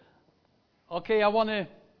Okay, I want to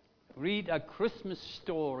read a Christmas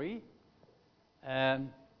story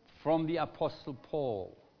from the Apostle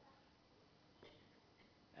Paul.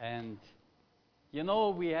 And you know,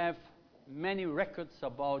 we have many records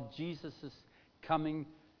about Jesus' coming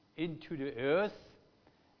into the earth,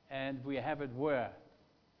 and we have it where?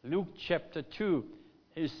 Luke chapter 2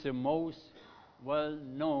 is the most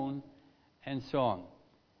well-known, and so on.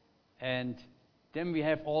 And then we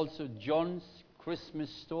have also John's Christmas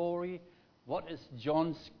story. What is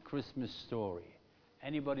John's Christmas story?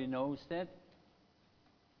 Anybody knows that?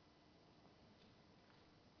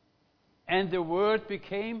 And the Word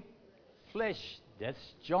became flesh. That's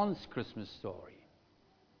John's Christmas story.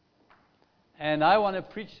 And I want to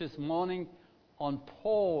preach this morning on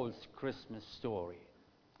Paul's Christmas story.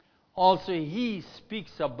 Also, he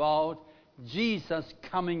speaks about Jesus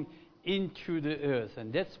coming into the earth.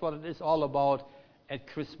 And that's what it is all about at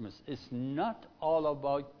Christmas. It's not all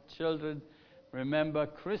about children. Remember,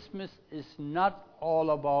 Christmas is not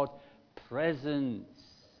all about presents.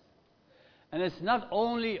 And it's not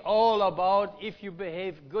only all about if you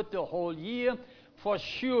behave good the whole year, for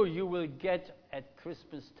sure you will get at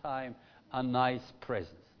Christmas time a nice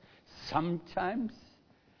present. Sometimes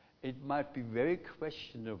it might be very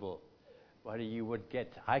questionable whether you would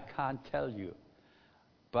get. I can't tell you.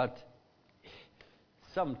 But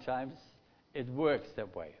sometimes it works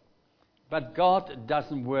that way. But God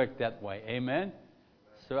doesn't work that way. Amen?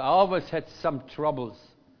 So I always had some troubles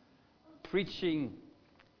preaching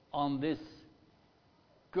on this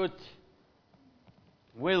good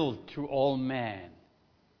will to all men.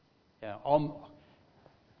 Yeah,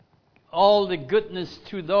 all the goodness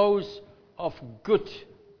to those of good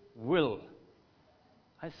will.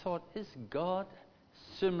 I thought, is God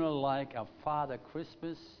similar like a Father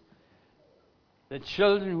Christmas? The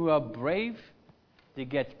children who are brave, they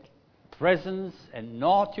get presents, and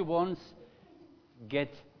naughty ones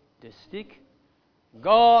get the stick.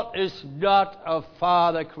 God is not a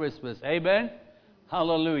Father Christmas. Amen?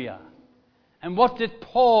 Hallelujah. And what did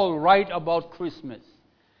Paul write about Christmas?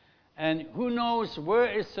 And who knows where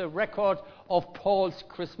is the record of Paul's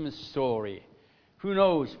Christmas story? Who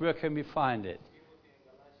knows? Where can we find it?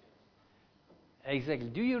 Exactly.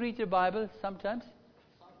 Do you read the Bible sometimes?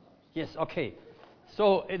 Yes, okay.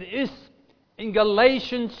 So it is in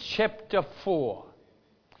Galatians chapter 4.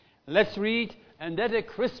 Let's read, and that's a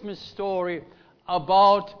Christmas story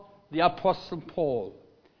about the Apostle Paul.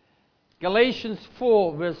 Galatians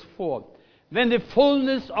 4, verse 4. When the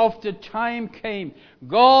fullness of the time came,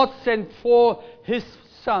 God sent forth His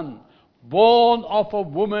Son, born of a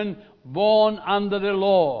woman, born under the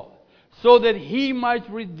law, so that He might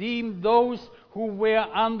redeem those who were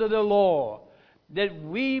under the law, that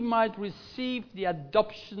we might receive the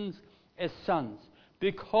adoptions as sons.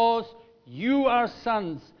 Because you are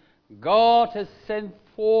sons, God has sent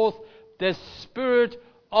forth the Spirit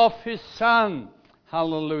of His Son.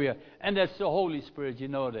 Hallelujah. And that's the Holy Spirit, you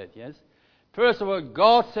know that, yes? First of all,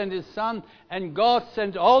 God sent His Son, and God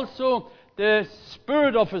sent also the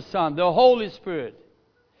Spirit of His Son, the Holy Spirit,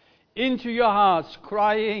 into your hearts,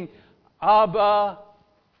 crying, Abba,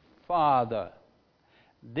 Father.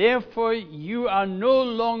 Therefore you are no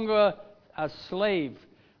longer a slave,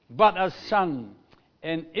 but a son.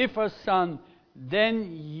 And if a son,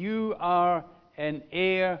 then you are an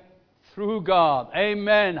heir through God.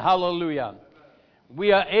 Amen. Hallelujah.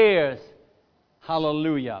 We are heirs.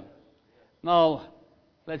 Hallelujah. Now,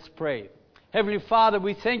 let's pray. Heavenly Father,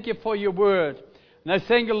 we thank you for your word. And I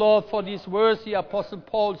thank you, Lord, for these words the Apostle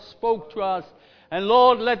Paul spoke to us. And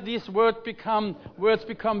Lord, let these words become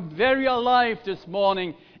very alive this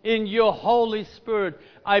morning in your Holy Spirit.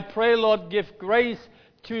 I pray, Lord, give grace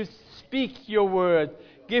to speak your word.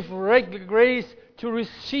 Give grace to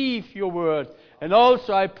receive your word. And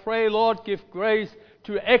also I pray, Lord, give grace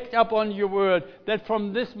to act upon your word, that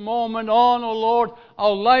from this moment on, O Lord,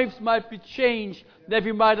 our lives might be changed, that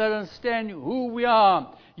we might understand who we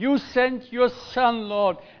are. You sent your Son,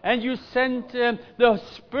 Lord, and you sent the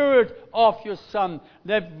Spirit of your Son,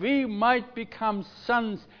 that we might become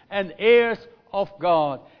sons and heirs of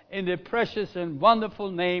God. In the precious and wonderful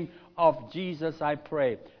name of Jesus, I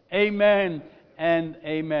pray. Amen and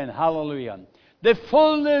amen. Hallelujah. The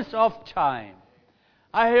fullness of time.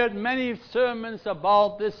 I heard many sermons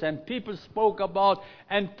about this, and people spoke about,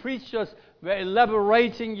 and preachers were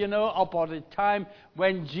elaborating, about the time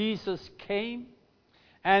when Jesus came.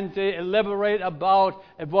 And they elaborate about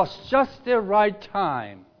it was just the right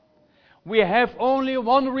time. We have only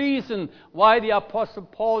one reason why the Apostle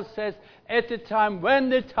Paul says at the time, when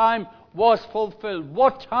the time was fulfilled.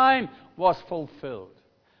 What time was fulfilled?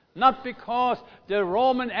 Not because the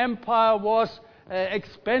Roman Empire was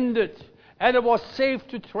expanded and it was safe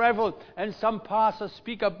to travel. And some pastors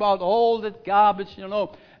speak about all that garbage,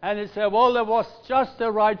 and they say, well, there was just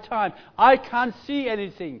the right time. I can't see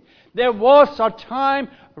anything. There was a time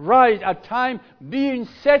a time being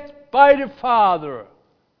set by the Father.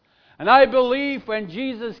 And I believe when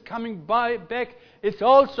Jesus is coming back, it's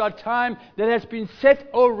also a time that has been set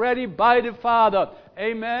already by the Father.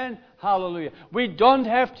 Amen. Hallelujah. We don't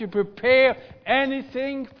have to prepare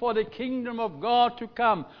anything for the kingdom of God to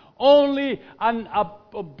come. Only an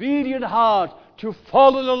obedient heart to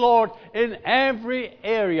follow the Lord in every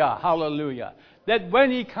area. Hallelujah. That when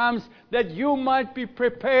He comes, that you might be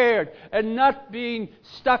prepared and not being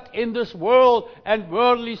stuck in this world and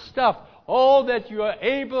worldly stuff. All that you are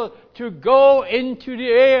able to go into the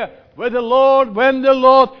air with the Lord when the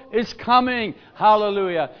Lord is coming.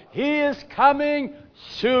 Hallelujah. He is coming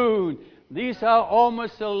soon. These are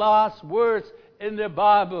almost the last words in the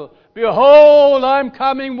Bible. Behold, I'm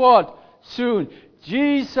coming what? Soon.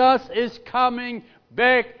 Jesus is coming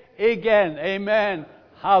back again. Amen.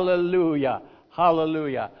 Hallelujah.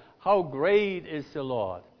 Hallelujah. How great is the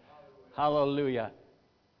Lord. Hallelujah.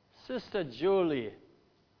 Sister Julie.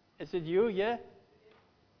 Is it you, yeah?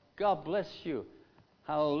 God bless you.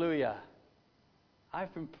 Hallelujah.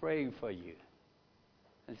 I've been praying for you.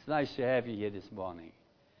 It's nice to have you here this morning.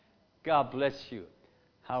 God bless you.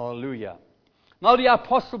 Hallelujah. Now the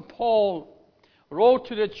Apostle Paul wrote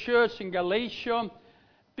to the church in Galatia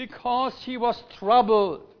because he was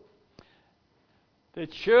troubled. The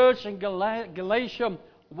church in Galatia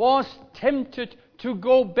was tempted to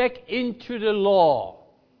go back into the law,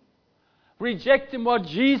 rejecting what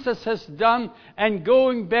Jesus has done and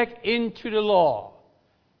going back into the law,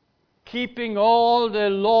 keeping all the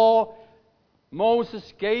law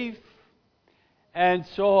Moses gave and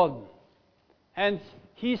so on. And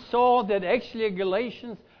he saw that actually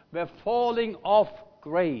Galatians were falling off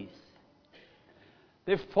grace.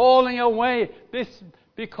 They're falling away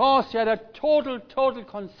because they had a total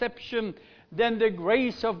conception than the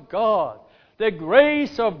grace of God. The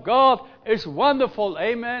grace of God is wonderful.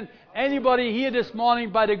 Amen. Anybody here this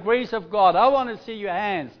morning by the grace of God? I want to see your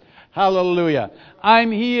hands. Hallelujah.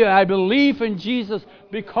 I'm here. I believe in Jesus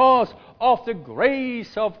because of the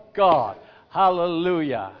grace of God.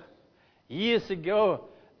 Hallelujah. Years ago,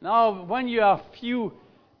 now when you are a few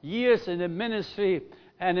years in the ministry,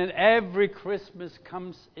 and then every Christmas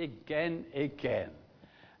comes again.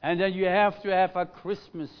 And then you have to have a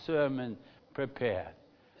Christmas sermon prepared.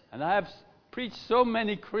 And I have preached so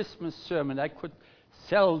many Christmas sermons, I could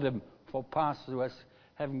sell them for pastors who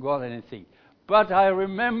haven't got anything. But I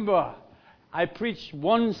remember I preached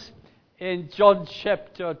once in John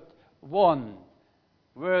chapter 1,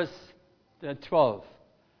 verse 12.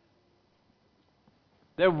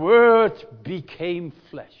 The Word became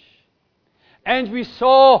flesh, and we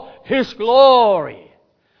saw His glory.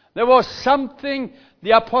 There was something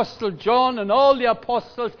the Apostle John and all the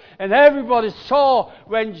apostles and everybody saw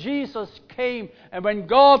when Jesus came and when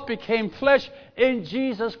God became flesh in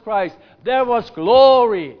Jesus Christ. There was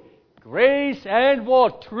glory, grace, and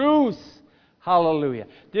what? Truth. Hallelujah.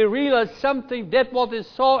 They realized something that what they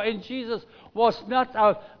saw in Jesus was not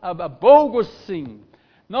a bogus thing.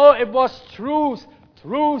 No, it was truth.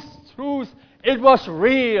 It was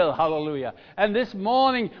real. Hallelujah. And this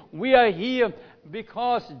morning we are here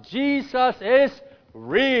because Jesus is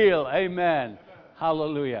real. Amen.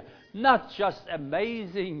 Hallelujah. Not just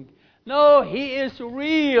amazing. No, He is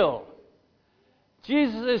real.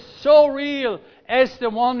 Jesus is so real as the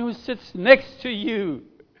one who sits next to you.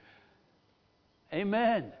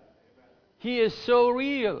 Amen. He is so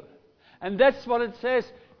real. And that's what it says.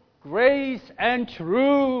 Grace and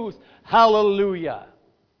truth. Hallelujah.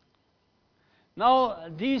 Now,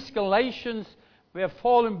 these Galatians were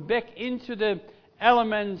falling back into the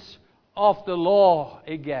elements of the law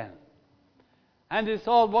again. And they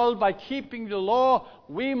thought, well, by keeping the law,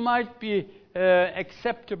 we might be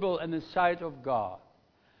acceptable in the sight of God.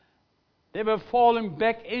 They were falling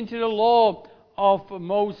back into the law of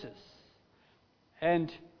Moses.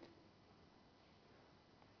 And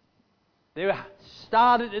they were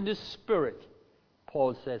started in the Spirit,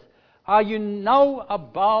 Paul says. Are you now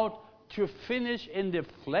about to finish in the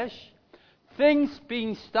flesh? Things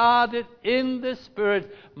being started in the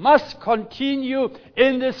Spirit must continue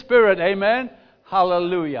in the Spirit. Amen?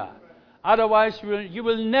 Hallelujah. Otherwise, you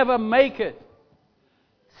will never make it.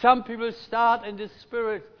 Some people start in the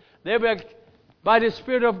Spirit. They were, by the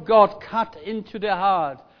Spirit of God, cut into the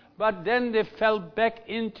heart. But then they fell back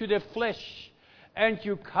into the flesh. And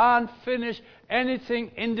you can't finish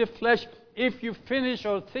anything in the flesh. If you finish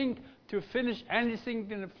or think to finish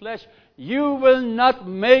anything in the flesh, you will not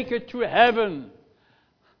make it to heaven.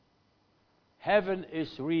 Heaven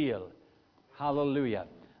is real. Hallelujah.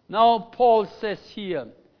 Now Paul says here,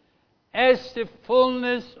 as the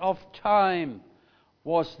fullness of time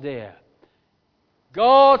was there,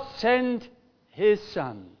 God sent His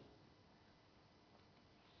Son.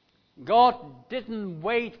 God didn't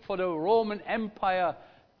wait for the Roman Empire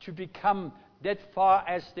to become that far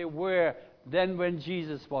as they were then when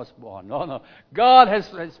Jesus was born. No. God has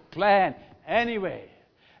His plan anyway.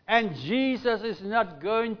 And Jesus is not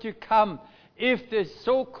going to come if the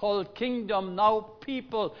so-called kingdom, now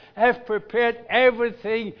people have prepared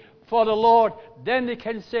everything for the Lord. Then they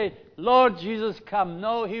can say, Lord Jesus, come.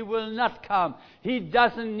 No, He will not come. He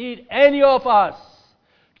doesn't need any of us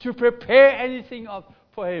to prepare anything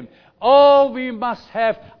for Him. All we must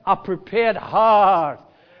have a prepared heart.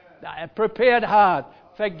 A prepared heart.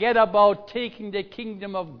 Forget about taking the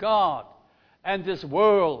kingdom of God and this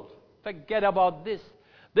world. Forget about this.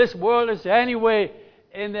 This world is anyway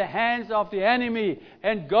in the hands of the enemy.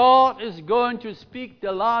 And God is going to speak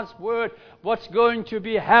the last word. What's going to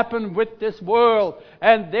be happen with this world.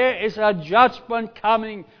 And there is a judgment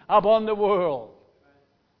coming upon the world.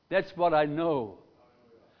 That's what I know.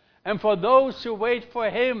 And for those who wait for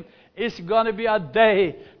Him, it's going to be a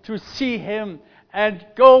day to see Him and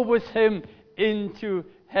go with Him into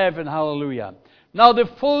heaven. Hallelujah. Now the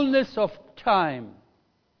fullness of time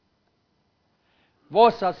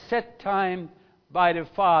was a set time by the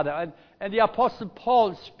Father. And the Apostle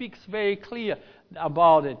Paul speaks very clear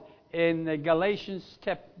about it in Galatians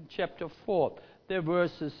chapter 4, the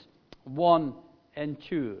verses 1 and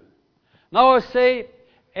 2. Now I say,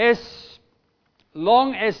 as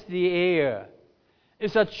long as the heir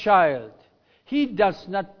is a child, he does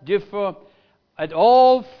not differ at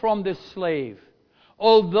all from the slave,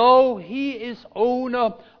 although he is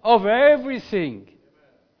owner of everything.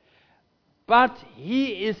 But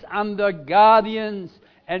he is under guardians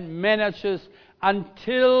and managers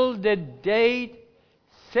until the day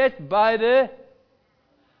set by the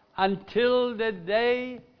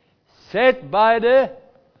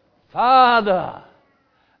Father.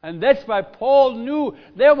 And that's why Paul knew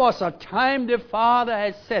there was a time the Father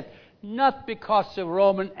had set. Not because the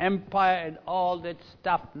Roman Empire and all that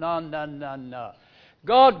stuff. No.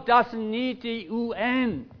 God doesn't need the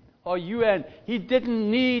UN. He didn't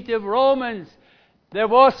need the Romans. There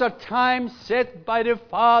was a time set by the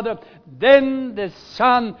Father. Then the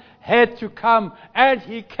Son had to come. And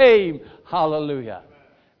He came. Hallelujah.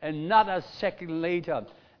 And not a second later.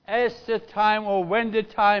 As the time, or when the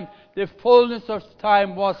time, the fullness of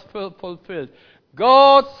time was fulfilled,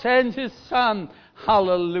 God sent His Son.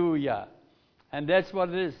 Hallelujah. And that's what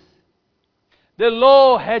it is. The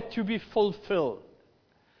law had to be fulfilled.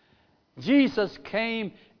 Jesus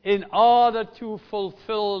came in order to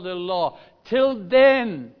fulfill the law. Till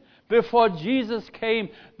then, before Jesus came,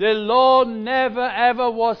 the law never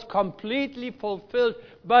ever was completely fulfilled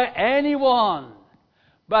by anyone.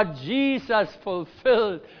 But Jesus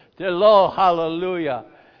fulfilled the law. Hallelujah.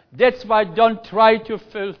 That's why don't try to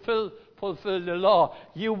fulfill the law.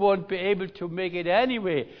 You won't be able to make it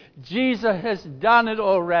anyway. Jesus has done it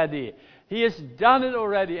already. He has done it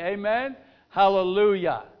already. Amen?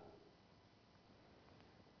 Hallelujah.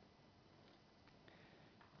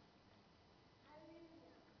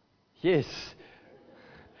 Yes,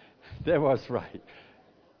 that was right.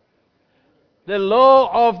 The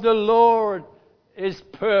law of the Lord is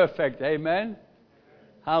perfect. Amen?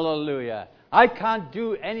 Hallelujah. I can't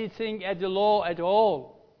do anything at the law at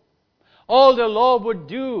all. All the law would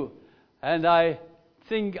do, and I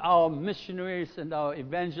think our missionaries and our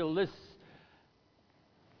evangelists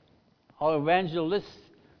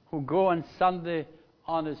who go on Sunday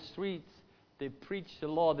on the streets, they preach the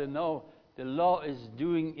law, they know the law is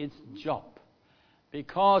doing its job.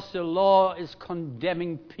 Because the law is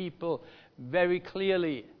condemning people very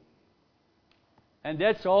clearly. And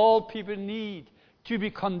that's all people need, to be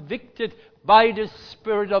convicted by the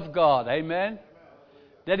Spirit of God. Amen?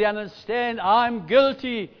 That they understand, I'm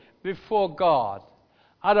guilty before God.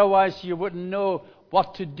 Otherwise you wouldn't know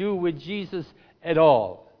what to do with Jesus at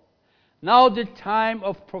all. Now the time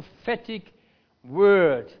of prophetic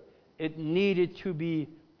word, it needed to be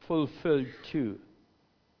fulfilled too.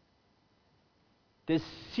 The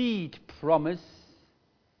seed promise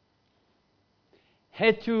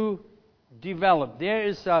had to develop. There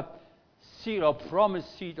is a seed or promise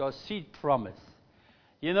seed or seed promise.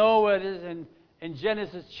 You know what it is in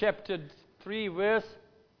Genesis chapter 3 verse?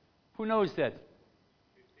 Who knows that?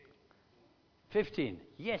 15.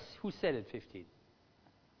 Yes, who said it 15?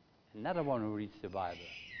 Another one who reads the Bible.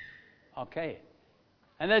 Okay.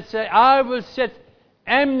 And let's say, I will set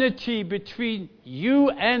enmity between you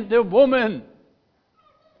and the woman.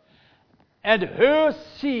 and her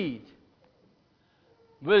seed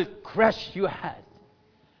will crush your head,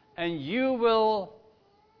 and you will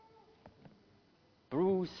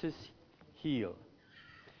bruise his heel.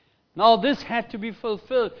 Now this had to be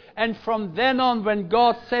fulfilled. And from then on, when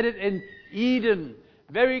God said it in Eden,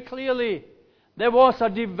 very clearly, there was a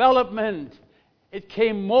development. It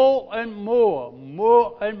came more and more,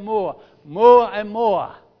 more and more, more and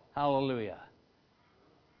more. Hallelujah.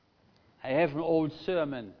 I have an old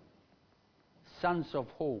sermon, Sons of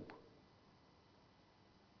Hope.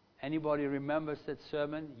 Anybody remembers that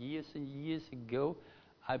sermon? Years and years ago,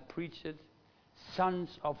 I preached it.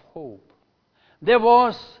 Sons of Hope. There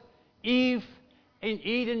was Eve in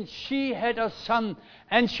Eden. She had a son,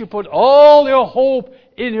 and she put all her hope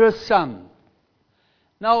in her son.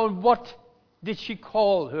 Now, what did she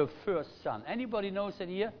call her first son? Anybody knows it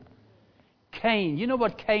here? Cain. You know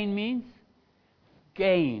what Cain means?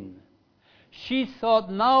 Gain. She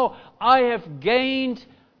thought, now I have gained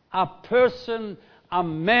a person, a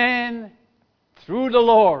man, through the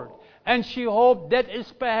Lord. And she hoped that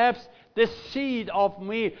is perhaps the seed of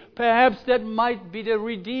me. Perhaps that might be the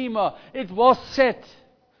Redeemer. It was said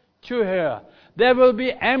to her, there will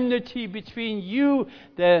be enmity between you,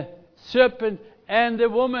 the serpent, and the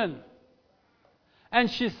woman.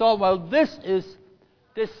 And she thought, well, this is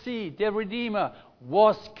the seed, the Redeemer.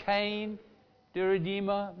 Was Cain the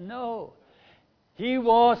Redeemer? No. He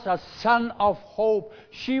was a son of hope.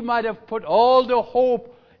 She might have put all the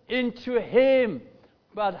hope into him.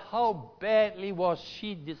 But how badly was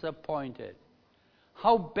she disappointed?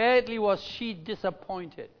 How badly was she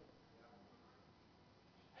disappointed?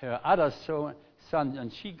 Her other son,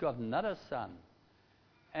 and she got another son.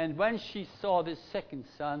 And when she saw the second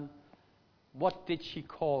son, what did she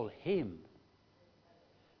call him?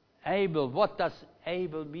 Abel. What does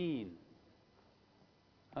Abel mean?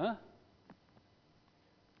 Huh?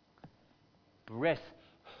 Breath.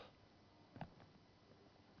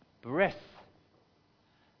 Breath.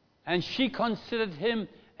 And she considered him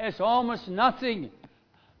as almost nothing,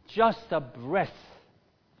 just a breath.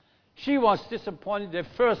 She was disappointed. The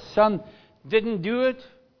first son didn't do it,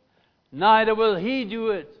 neither will he do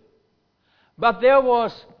it. But there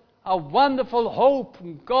was a wonderful hope.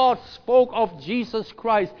 God spoke of Jesus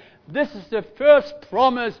Christ. This is the first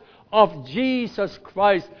promise of Jesus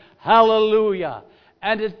Christ. Hallelujah.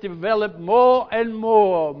 And it developed more and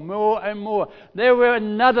more, more and more. There were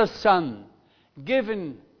another son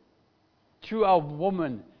given to a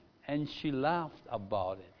woman, and she laughed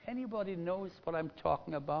about it. Anybody knows what I'm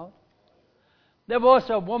talking about? There was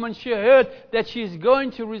a woman, she heard that she's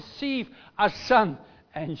going to receive a son,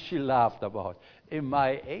 and she laughed about it. In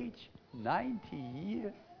my age, 90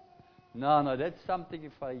 years? No, that's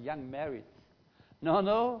something for young married.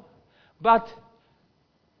 No. But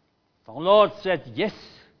the Lord said yes.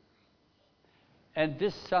 And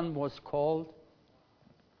this son was called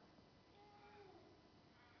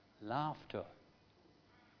laughter.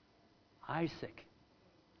 Isaac.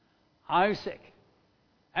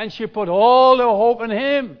 And she put all her hope in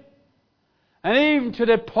him. And even to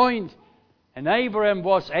the point, and Abraham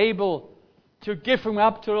was able to give him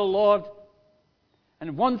up to the Lord.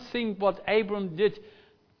 And one thing what Abraham did,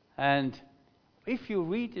 and if you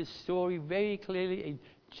read this story very clearly in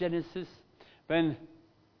Genesis, when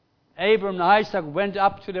Abraham and Isaac went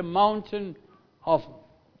up to the mountain of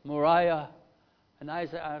Moriah, and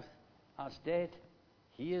Isaac asked, Dad,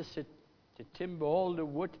 here's the timber, all the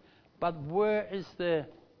wood, but where is the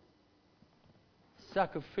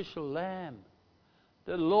sacrificial lamb?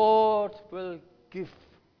 The Lord will give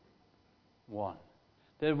one.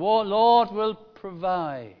 The Lord will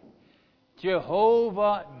provide.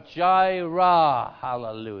 Jehovah Jireh.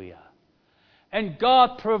 Hallelujah. And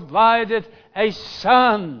God provided a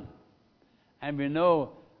son. And we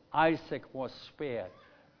know Isaac was spared.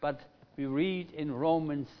 But we read in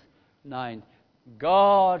Romans 9,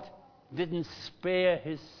 God didn't spare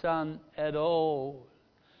his son at all.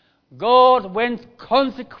 God went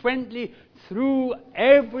consequently through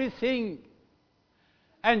everything.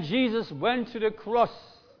 And Jesus went to the cross.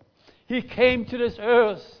 He came to this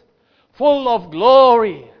earth full of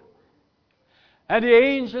glory. And the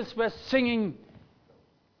angels were singing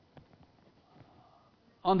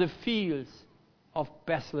on the fields of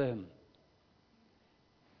Bethlehem.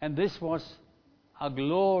 And this was a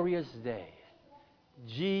glorious day.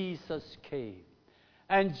 Jesus came.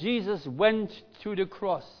 And Jesus went to the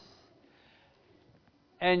cross.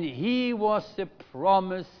 And he was the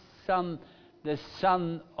promised son, the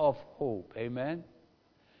son of hope. Amen?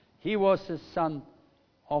 He was the son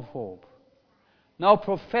of hope. Now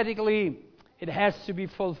prophetically, it has to be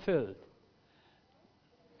fulfilled.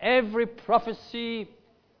 Every prophecy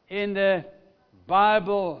in the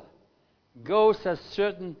Bible goes a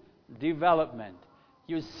certain development.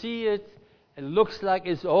 You see it, it looks like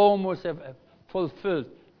it's almost fulfilled,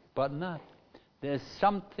 but not. There's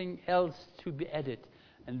something else to be added.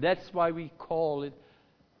 And that's why we call it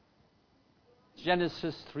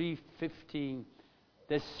Genesis 3:15,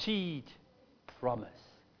 the seed promise.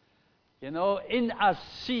 You know, in a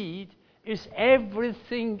seed is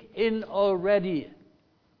everything in already.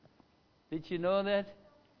 Did you know that?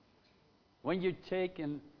 When you take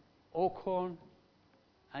an acorn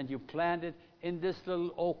and you plant it in this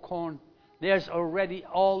little acorn, there's already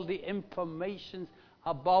all the information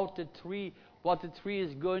about the tree, what the tree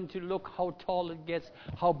is going to look, how tall it gets,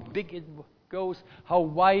 how big it goes, how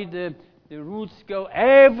wide the roots go.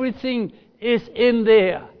 Everything is in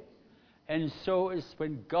there. And so is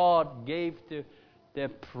when God gave the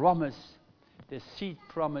promise, the seed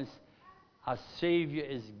promise, a Savior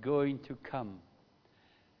is going to come.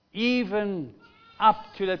 Even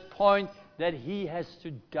up to that point that He has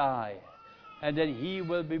to die and that He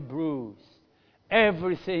will be bruised.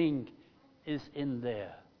 Everything is in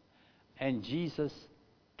there. And Jesus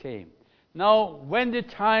came. Now, when the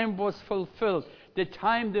time was fulfilled, the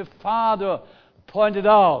time the Father pointed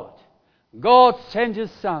out, God sent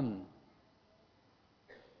His Son.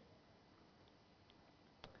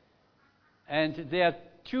 And there are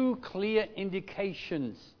two clear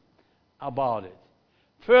indications about it.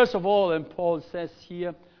 First of all, and Paul says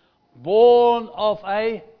here, born of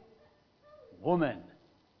a woman.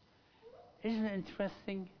 Isn't it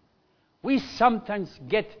interesting? We sometimes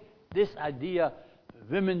get this idea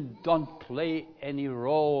women don't play any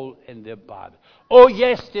role in the Bible. Oh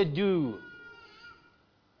yes, they do.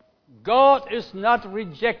 God is not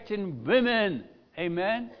rejecting women.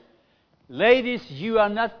 Amen? Ladies, you are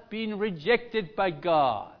not being rejected by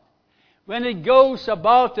God. When it goes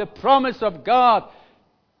about the promise of God,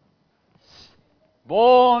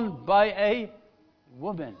 born by a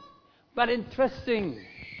woman. But interesting,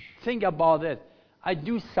 think about it. I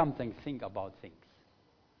do something, think about things.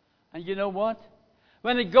 And you know what?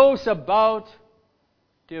 When it goes about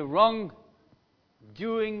the wrong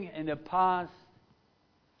doing in the past,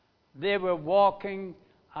 they were walking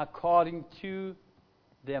according to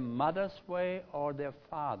their mother's way or their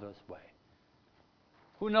father's way.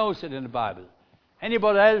 Who knows it in the Bible?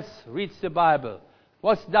 Anybody else reads the Bible?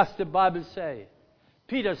 What does the Bible say?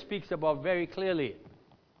 Peter speaks about very clearly.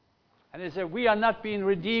 And he said, we are not being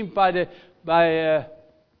redeemed by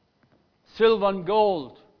silver and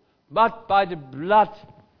gold, but by the blood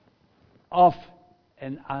of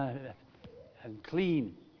an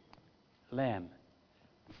clean lamb.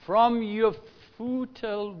 From your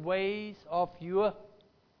futile ways of your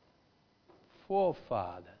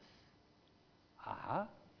forefathers.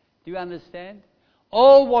 Do you understand?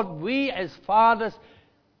 All what we as fathers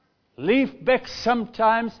leave back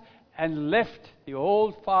sometimes and left the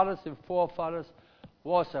old fathers and forefathers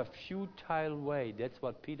was a futile way. That's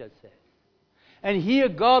what Peter says. And here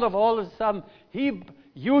God of all of a sudden, He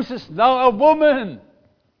uses now a woman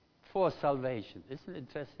for salvation. Isn't it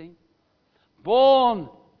interesting? Born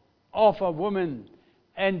of a woman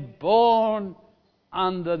and born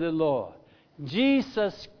under the law.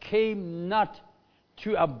 Jesus came not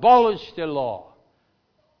to abolish the law.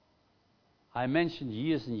 I mentioned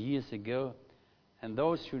years and years ago, and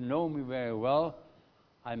those who know me very well,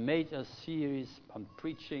 I made a series on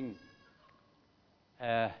preaching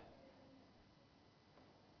of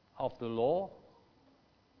the law.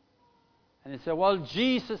 And they said, well,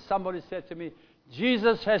 somebody said to me,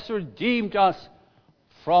 Jesus has redeemed us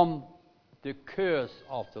from the curse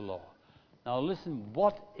of the law. Now listen,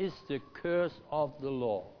 what is the curse of the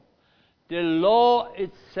law? The law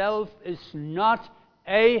itself is not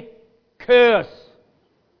a curse.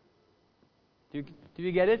 Do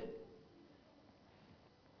you get it?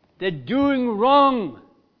 The doing wrong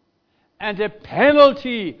and the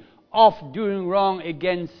penalty of doing wrong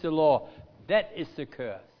against the law, that is the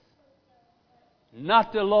curse.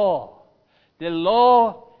 Not the law. The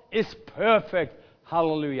law is perfect.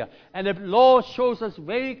 Hallelujah. And the law shows us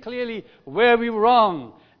very clearly where we're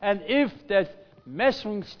wrong. And if that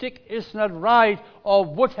measuring stick is not right or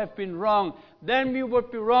would have been wrong, then we would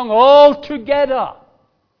be wrong altogether.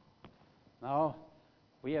 Now,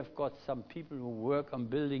 we have got some people who work on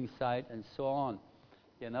building site and so on.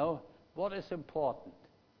 You know, what is important?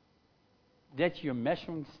 That your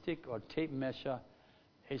measuring stick or tape measure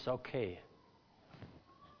is okay.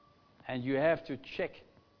 And you have to check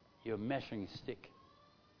your measuring stick.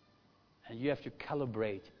 And you have to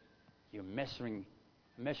calibrate your measuring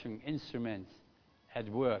instruments at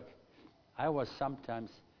work. I was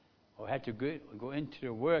sometimes, or had to go into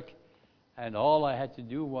the work, And all I had to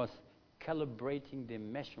do was calibrating the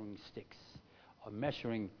measuring sticks or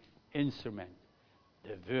measuring instrument,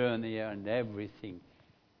 the Werner and everything.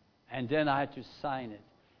 And then I had to sign it.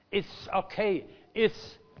 It's okay.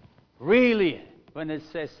 It's really, when it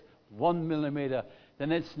says 1 millimeter,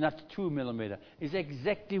 then it's not 2 millimeter. It's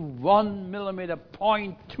exactly 1 millimeter,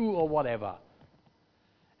 0.2 or whatever.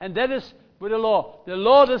 And that is with the law. The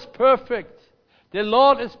Lord is perfect. The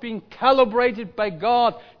Lord is being calibrated by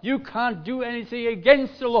God. You can't do anything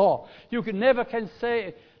against the law. You never can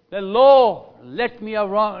say, the law led me the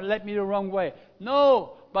wrong way.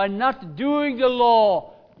 No, by not doing the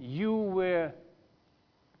law, you were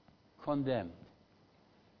condemned.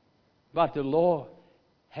 But the law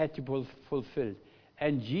had to be fulfilled.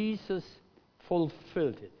 And Jesus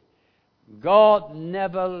fulfilled it. God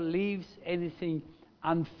never leaves anything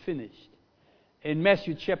unfinished. In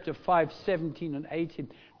Matthew chapter 5, 17 and 18,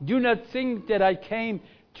 do not think that I came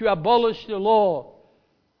to abolish the law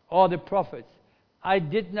or the prophets. I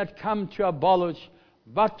did not come to abolish,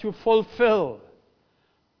 but to fulfill.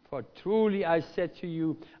 For truly I said to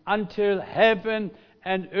you, until heaven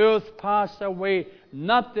and earth pass away,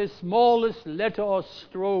 not the smallest letter or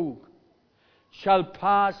stroke shall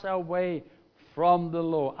pass away from the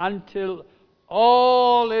law, until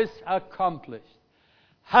all is accomplished.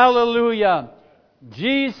 Hallelujah.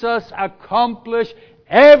 Jesus accomplished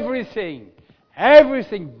everything.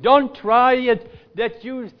 Everything. Don't try it that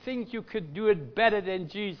you think you could do it better than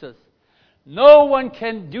Jesus. No one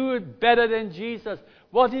can do it better than Jesus.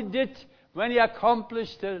 What He did when He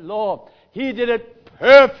accomplished the law, He did it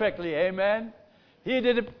perfectly. Amen. He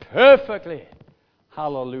did it perfectly.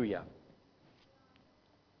 Hallelujah.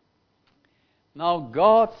 Now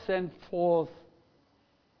God sent forth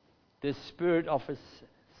the Spirit of His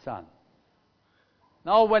Son.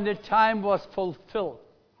 Now when the time was fulfilled,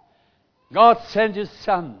 God sent His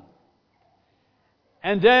Son.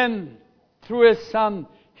 And then through His Son,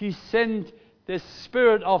 He sent the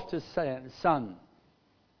Spirit of the Son.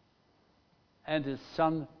 And His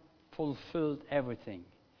Son fulfilled everything.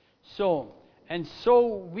 So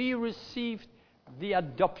we received the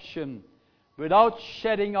adoption. Without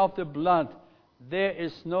shedding of the blood, there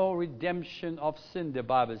is no redemption of sin, the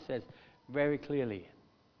Bible says very clearly.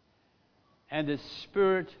 And the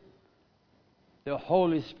Spirit, the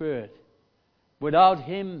Holy Spirit, without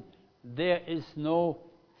Him, there is no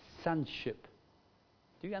sonship.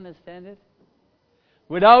 Do you understand it?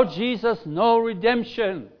 Without Jesus, no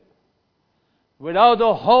redemption. Without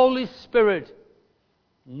the Holy Spirit,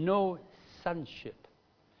 no sonship.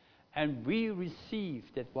 And we receive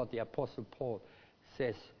that what the Apostle Paul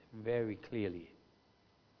says very clearly.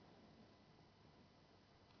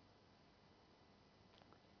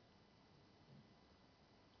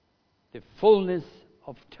 The fullness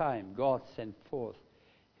of time, God sent forth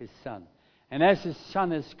His Son. And as His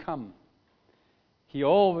Son has come, He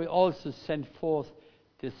also sent forth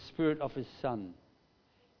the Spirit of His Son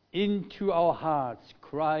into our hearts,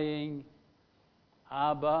 crying,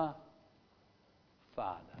 Abba,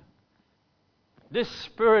 Father. This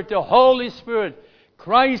Spirit, the Holy Spirit,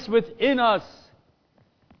 cries within us,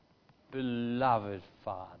 beloved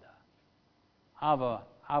Father.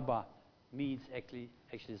 Abba means actually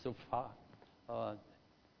so far,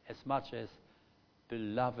 as much as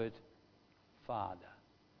beloved Father.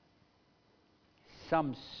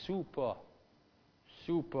 Some super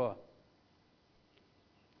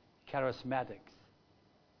charismatics,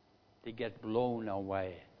 they get blown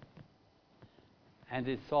away. And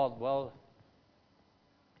they thought, well,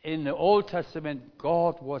 in the Old Testament,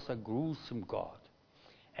 God was a gruesome God.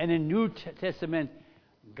 And in the New Testament,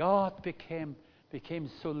 God became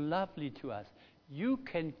so lovely to us. You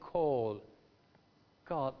can call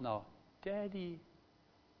God now, Daddy.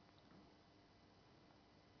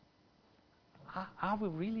 Are we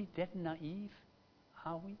really that naive?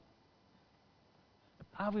 Are we?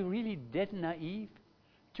 Are we really that naive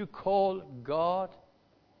to call God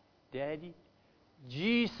Daddy?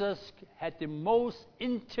 Jesus had the most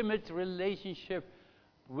intimate relationship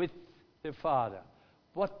with the Father.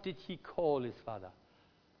 What did He call His Father?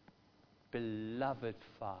 Beloved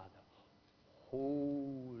Father.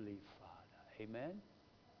 Holy Father. Amen?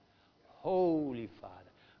 Holy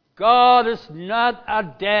Father. God is not a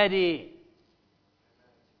daddy.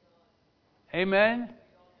 Amen?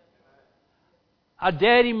 A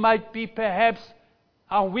daddy might be perhaps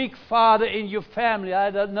a weak father in your family.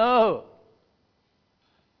 I don't know.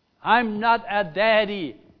 I'm not a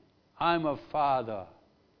daddy. I'm a father.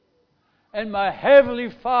 And my heavenly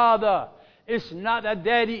Father is not a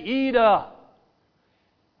daddy either.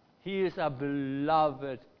 He is a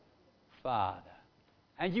beloved Father.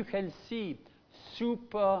 And you can see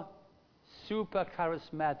super super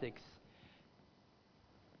charismatics,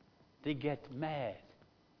 they get mad.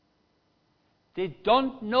 They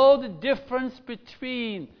don't know the difference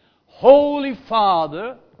between Holy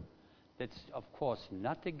Father, that's of course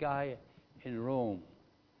not the guy in Rome.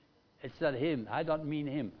 It's not him. I don't mean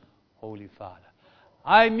him, Holy Father.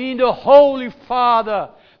 I mean the Holy Father,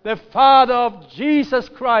 the Father of Jesus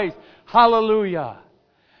Christ. Hallelujah.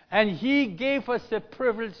 And He gave us the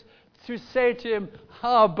privilege to say to Him,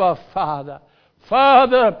 Abba, Father.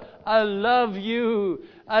 Father, I love you.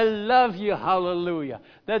 I love you. Hallelujah.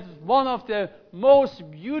 That's one of the most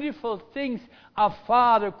beautiful things a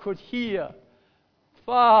father could hear.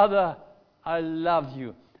 Father, I love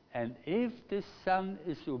you. And if the Son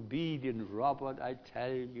is obedient, Robert, I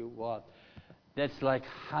tell you what, that's like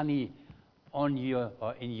honey on your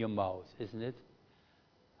or in your mouth, isn't it?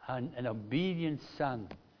 An obedient son,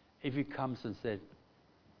 if he comes and says,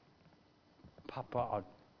 Papa or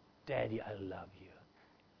Daddy, I love you.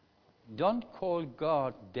 Don't call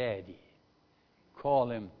God Daddy.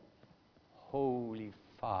 Call Him Holy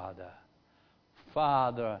Father.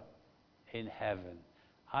 Father in heaven.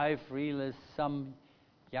 I've realized some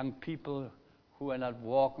young people who are not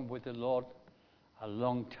walking with the Lord a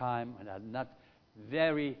long time and are not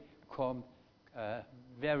very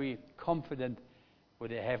confident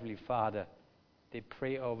with the Heavenly Father. They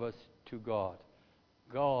pray over us to God.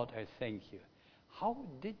 God, I thank you. How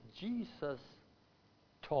did Jesus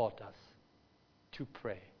taught us to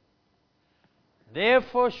pray?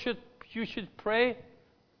 Therefore you should pray,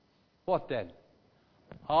 what then?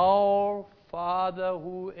 Our Father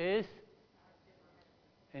who is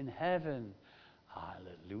in heaven.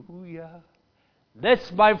 Hallelujah.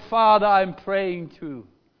 That's my Father I'm praying to.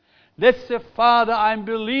 That's the Father I'm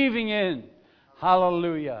believing in.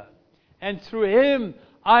 Hallelujah. And through Him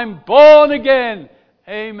I'm born again.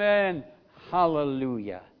 Amen.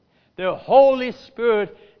 Hallelujah. The Holy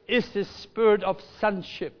Spirit is the spirit of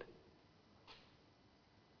sonship.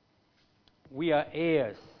 We are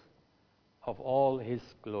heirs of all His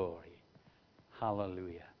glory.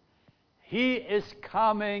 Hallelujah. He is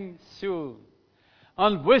coming soon.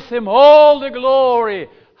 And with Him all the glory.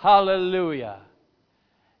 Hallelujah.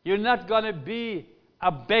 You're not going to be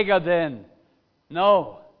a beggar then.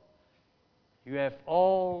 No. You have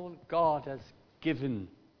all God has given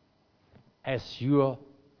as your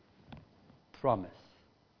promise.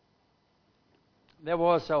 There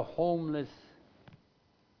was a homeless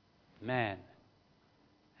man.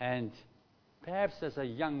 And perhaps as a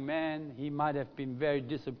young man, he might have been very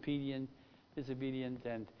disobedient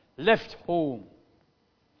and left home.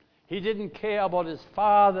 He didn't care about his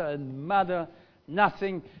father and mother,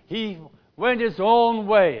 nothing. He went his own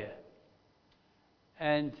way.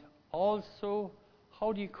 And also,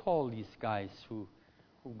 how do you call these guys who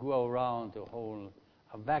go around the whole,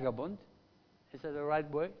 a vagabond? Is that the right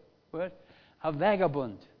word? A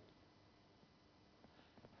vagabond.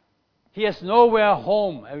 He has nowhere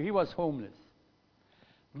home. He was homeless.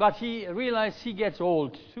 But he realized he gets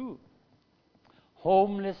old too.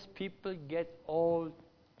 Homeless people get old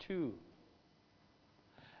too.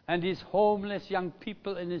 And these homeless young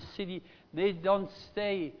people in the city, they don't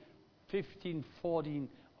stay 15, 14,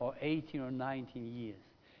 or 18 or 19 years.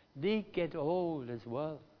 They get old as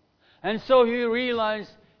well. And so he realized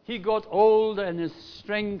he got older and his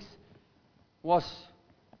strength was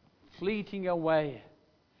fleeting away.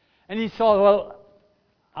 And he thought, well,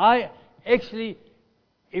 I actually,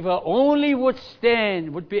 if I only would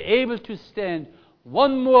be able to stand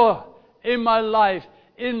one more in my life,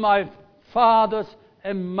 in my father's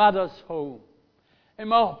and mother's home, in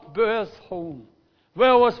my birth home,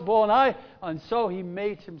 where I was born. And so he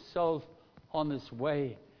made himself on his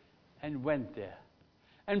way and went there.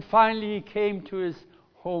 And finally he came to his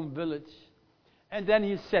home village. And then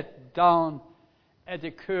he sat down at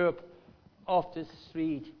the curb of the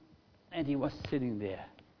street, and he was sitting there.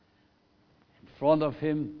 In front of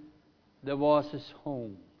him there was his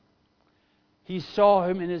home. He saw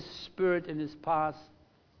him in his spirit, in his past,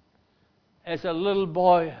 as a little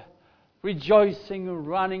boy, rejoicing and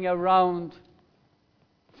running around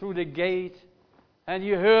through the gate, and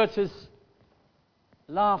you heard his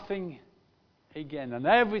laughing again, and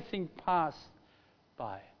everything passed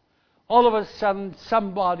by. All of a sudden,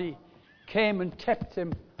 somebody came and tapped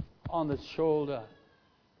him on the shoulder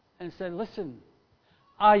and said, listen,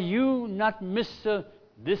 are you not Mr.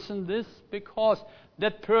 This and this? Because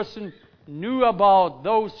that person knew about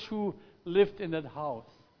those who lived in that house.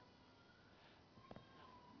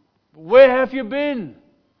 Where have you been?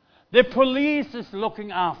 The police is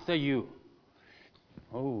looking after you.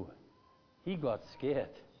 Oh, he got scared.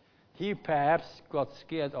 He perhaps got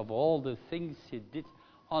scared of all the things he did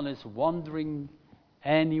on his wandering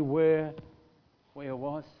anywhere where he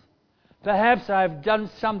was. Perhaps I've done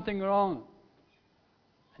something wrong.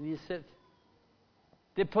 And he said,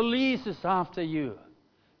 the police is after you.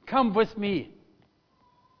 Come with me.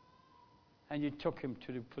 And you took him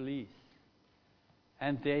to the police.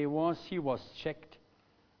 And there he was checked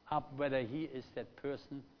up whether he is that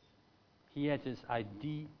person. He had his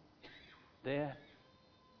ID there.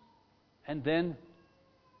 And then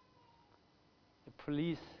the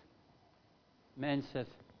police man said,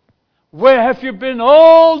 where have you been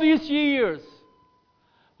all these years?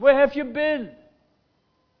 Where have you been?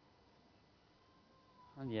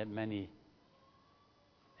 And he had many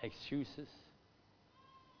excuses.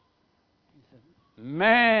 He said,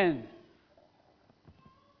 man,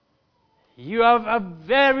 you are a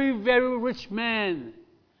very, very rich man.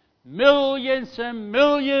 Millions and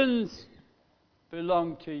millions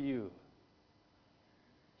belong to you.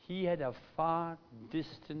 He had a far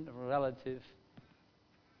distant relative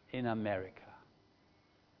in America.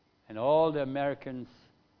 And all the Americans,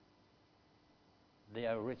 they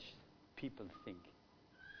are rich people think,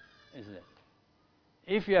 isn't it?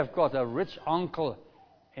 If you have got a rich uncle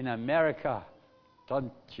in America,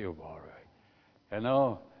 don't you worry. You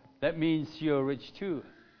know, that means you're rich too.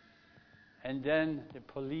 And then the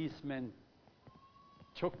policeman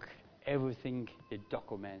took everything, the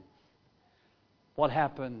documents. What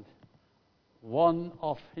happened? One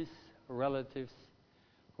of his relatives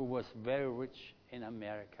who was very rich in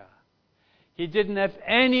America, he didn't have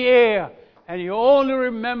any heir, and he only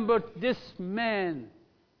remembered this man,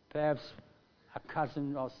 perhaps a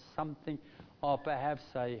cousin or something, or perhaps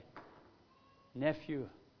a nephew.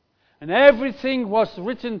 And everything was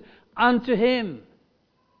written unto him.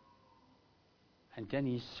 And then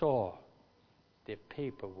he saw the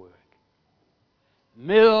paperwork.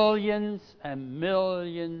 Millions and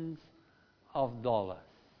millions of dollars.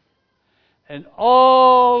 And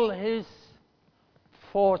all his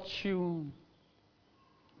fortune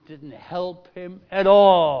didn't help him at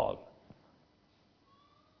all.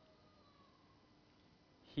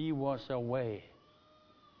 He was away.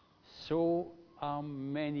 So are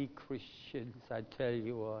many Christians, I tell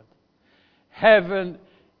you what. Heaven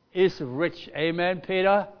is rich. Amen,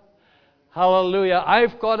 Peter? Hallelujah.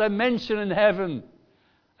 I've got a mansion in heaven.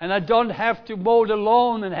 And I don't have to mow the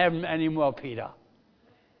lawn in heaven anymore, Peter.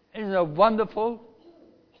 Isn't that wonderful?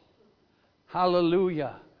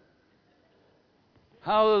 Hallelujah.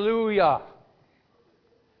 Hallelujah.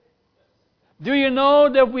 Do you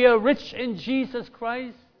know that we are rich in Jesus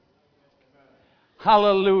Christ?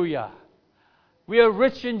 Hallelujah. We are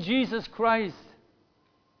rich in Jesus Christ.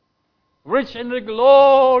 Rich in the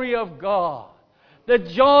glory of God. The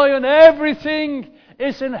joy and everything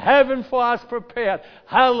is in heaven for us prepared.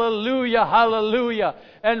 Hallelujah, hallelujah.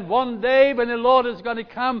 And one day when the Lord is going to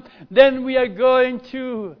come, then we are going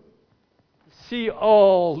to see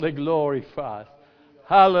all the glory for us.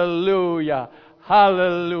 Hallelujah,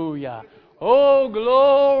 hallelujah. Oh,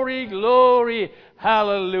 glory, glory,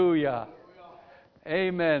 hallelujah.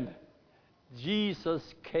 Amen. Jesus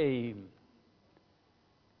came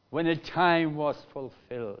when the time was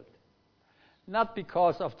fulfilled. Not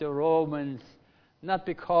because of the Romans, not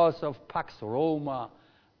because of Pax Roma.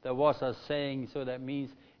 There was a saying, so that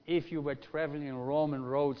means if you were traveling in Roman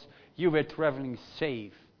roads, you were traveling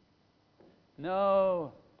safe.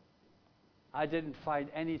 No, I didn't find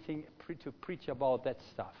anything to preach about that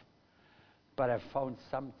stuff. But I found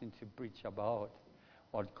something to preach about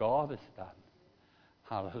what God has done.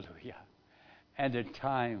 Hallelujah. And the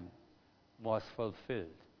time was fulfilled.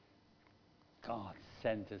 God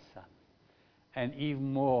sent His Son. And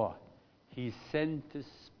even more, He sent the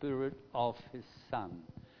Spirit of His Son,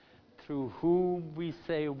 through whom we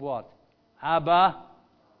say what? Abba?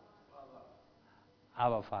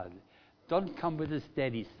 Abba, Father. Don't come with this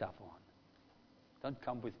daddy stuff on. Don't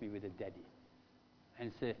come with me with a daddy.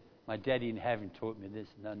 And say, my daddy in heaven told me this.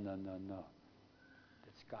 No, no, no, no.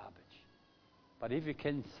 That's garbage. But if you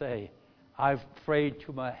can say, I've prayed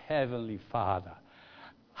to my Heavenly Father.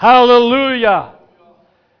 Hallelujah!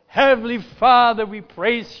 Heavenly Father, we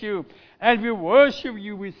praise you and we worship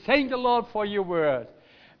you. We thank the Lord for your word.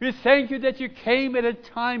 We thank you that you came at a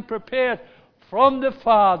time prepared from the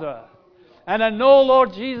Father. And I know,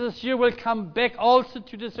 Lord Jesus, you will come back also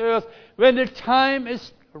to this earth when the time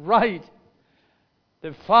is right.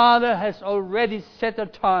 The Father has already set a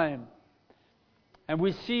time. And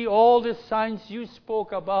we see all the signs you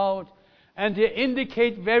spoke about. And they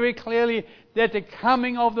indicate very clearly that the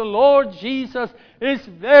coming of the Lord Jesus is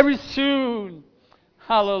very soon.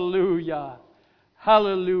 Hallelujah.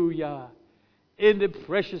 Hallelujah. In the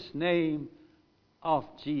precious name of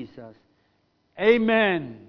Jesus. Amen.